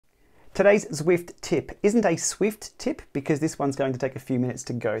Today's Zwift tip isn't a Swift tip because this one's going to take a few minutes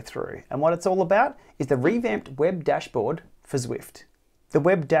to go through. And what it's all about is the revamped web dashboard for Zwift. The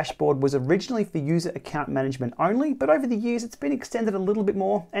web dashboard was originally for user account management only, but over the years it's been extended a little bit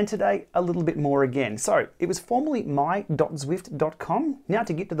more, and today a little bit more again. So it was formerly my.zwift.com. Now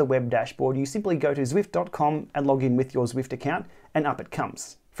to get to the web dashboard, you simply go to zwift.com and log in with your Zwift account, and up it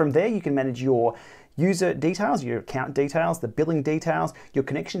comes. From there you can manage your user details, your account details, the billing details, your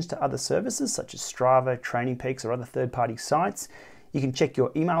connections to other services such as Strava, Training Peaks or other third-party sites. You can check your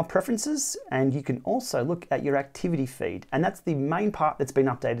email preferences, and you can also look at your activity feed, and that's the main part that's been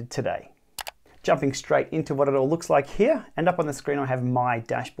updated today. Jumping straight into what it all looks like here, and up on the screen I have my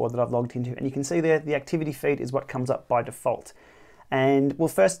dashboard that I've logged into, and you can see there the activity feed is what comes up by default. And well,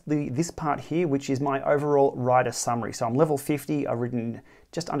 firstly, this part here, which is my overall rider summary. So I'm level 50, I've ridden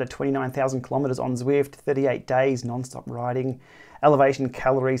just under 29,000 kilometers on Zwift, 38 days non-stop riding, elevation,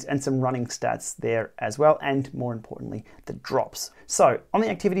 calories, and some running stats there as well, and more importantly, the drops. So on the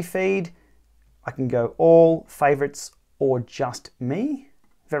activity feed, I can go all, favorites, or just me.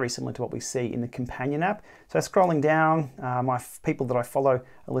 Very similar to what we see in the Companion app. So scrolling down, my people that I follow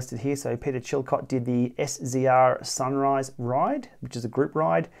are listed here. So Peter Chilcott did the SZR Sunrise ride, which is a group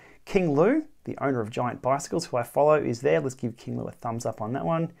ride. King Lou, the owner of Giant Bicycles, who I follow, is there. Let's give King Lou a thumbs up on that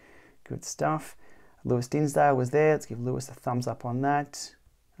one. Good stuff. Lewis Dinsdale was there. Let's give Lewis a thumbs up on that.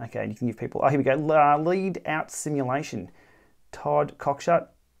 Okay, and you can give people, oh, here we go. Lead out simulation. Todd Cockshut,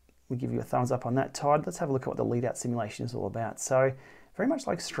 we give you a thumbs up on that, Todd. Let's have a look at what the lead out simulation is all about. So very much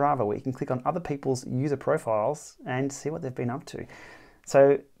like Strava, where you can click on other people's user profiles and see what they've been up to.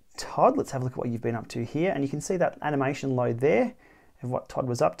 So Todd, let's have a look at what you've been up to here. And you can see that animation load there of what Todd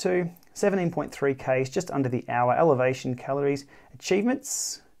was up to. 17.3 Ks, just under the hour. Elevation, calories,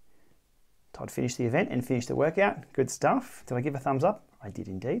 achievements. Todd finished the event and finished the workout. Good stuff. Did I give a thumbs up? I did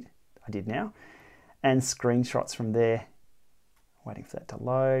indeed. I did now. And screenshots from there. Waiting for that to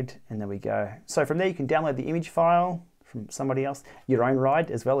load. And there we go. So from there you can download the image file from somebody else, your own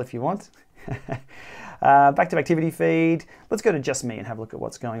ride as well if you want. Back to activity feed. Let's go to just me and have a look at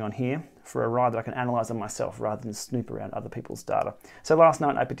what's going on here for a ride that I can analyze on myself rather than snoop around other people's data. So last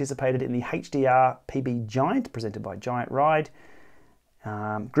night I participated in the HDR PB Giant presented by Giant Ride.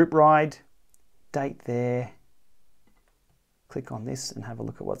 Group ride, date there. Click on this and have a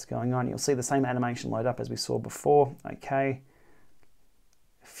look at what's going on. You'll see the same animation load up as we saw before. Okay.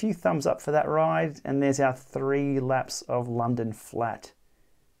 A few thumbs up for that ride, and there's our 3 laps of London flat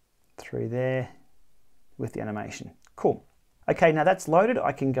through there with the animation. Cool. Okay, now that's loaded,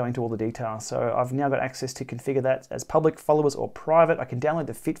 I can go into all the details. So I've now got access to configure that as public, followers, or private. I can download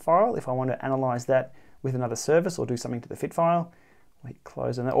the fit file if I want to analyze that with another service or do something to the fit file. I'll hit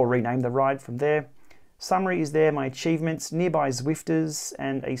close on that, or rename the ride from there. Summary is there, my achievements, nearby Zwifters,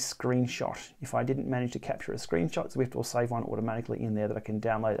 and a screenshot. If I didn't manage to capture a screenshot, Zwift will save one automatically in there that I can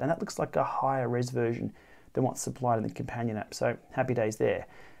download. And that looks like a higher res version than what's supplied in the Companion app. So happy days there.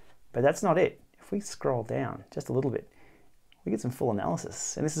 But that's not it. If we scroll down just a little bit, we get some full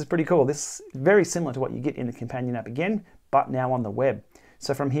analysis. And this is pretty cool. This is very similar to what you get in the Companion app again, but now on the web.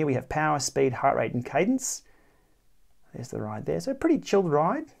 So from here we have power, speed, heart rate, and cadence. There's the ride there. So a pretty chilled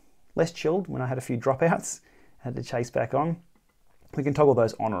ride. Less chilled when I had a few dropouts, had to chase back on. We can toggle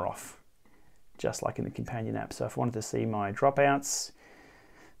those on or off, just like in the Companion app. So if I wanted to see my dropouts,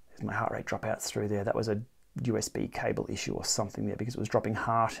 there's my heart rate dropouts through there. That was a USB cable issue or something there because it was dropping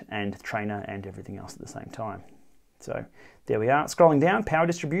heart and trainer and everything else at the same time. So there we are. Scrolling down, power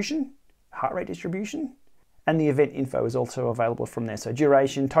distribution, heart rate distribution, and the event info is also available from there. So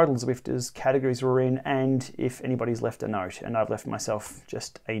duration, total Zwifters, categories we're in, and if anybody's left a note. And I've left myself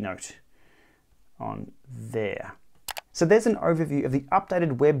just a note on there. So there's an overview of the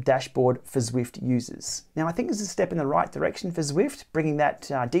updated web dashboard for Zwift users. Now I think this is a step in the right direction for Zwift, bringing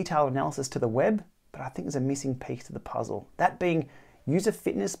that detailed analysis to the web, but I think there's a missing piece to the puzzle. That being user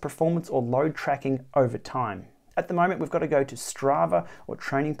fitness, performance, or load tracking over time. At the moment, we've got to go to Strava or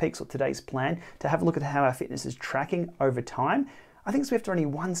Training Peaks or today's plan to have a look at how our fitness is tracking over time. I think Zwift are only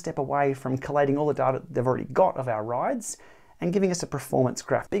one step away from collating all the data they've already got of our rides and giving us a performance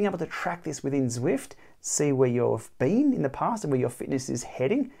graph. Being able to track this within Zwift, see where you've been in the past and where your fitness is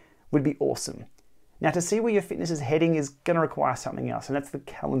heading would be awesome. Now to see where your fitness is heading is going to require something else, and that's the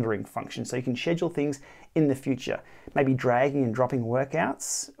calendaring function. So you can schedule things in the future, maybe dragging and dropping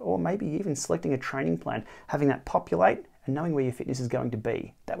workouts, or maybe even selecting a training plan, having that populate and knowing where your fitness is going to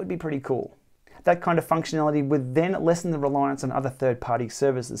be. That would be pretty cool. That kind of functionality would then lessen the reliance on other third-party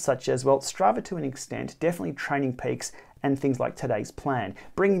services such as, well, Strava to an extent, definitely Training Peaks and things like today's plan.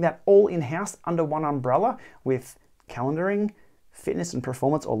 Bringing that all in-house under one umbrella with calendaring, fitness and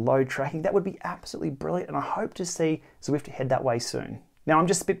performance or load tracking, that would be absolutely brilliant, and I hope to see Zwift head that way soon. Now, I'm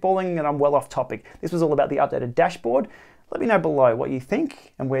just spitballing and I'm well off topic. This was all about the updated dashboard. Let me know below what you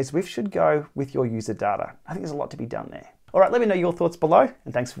think and where Zwift should go with your user data. I think there's a lot to be done there. All right, let me know your thoughts below,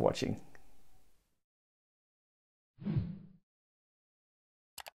 and thanks for watching.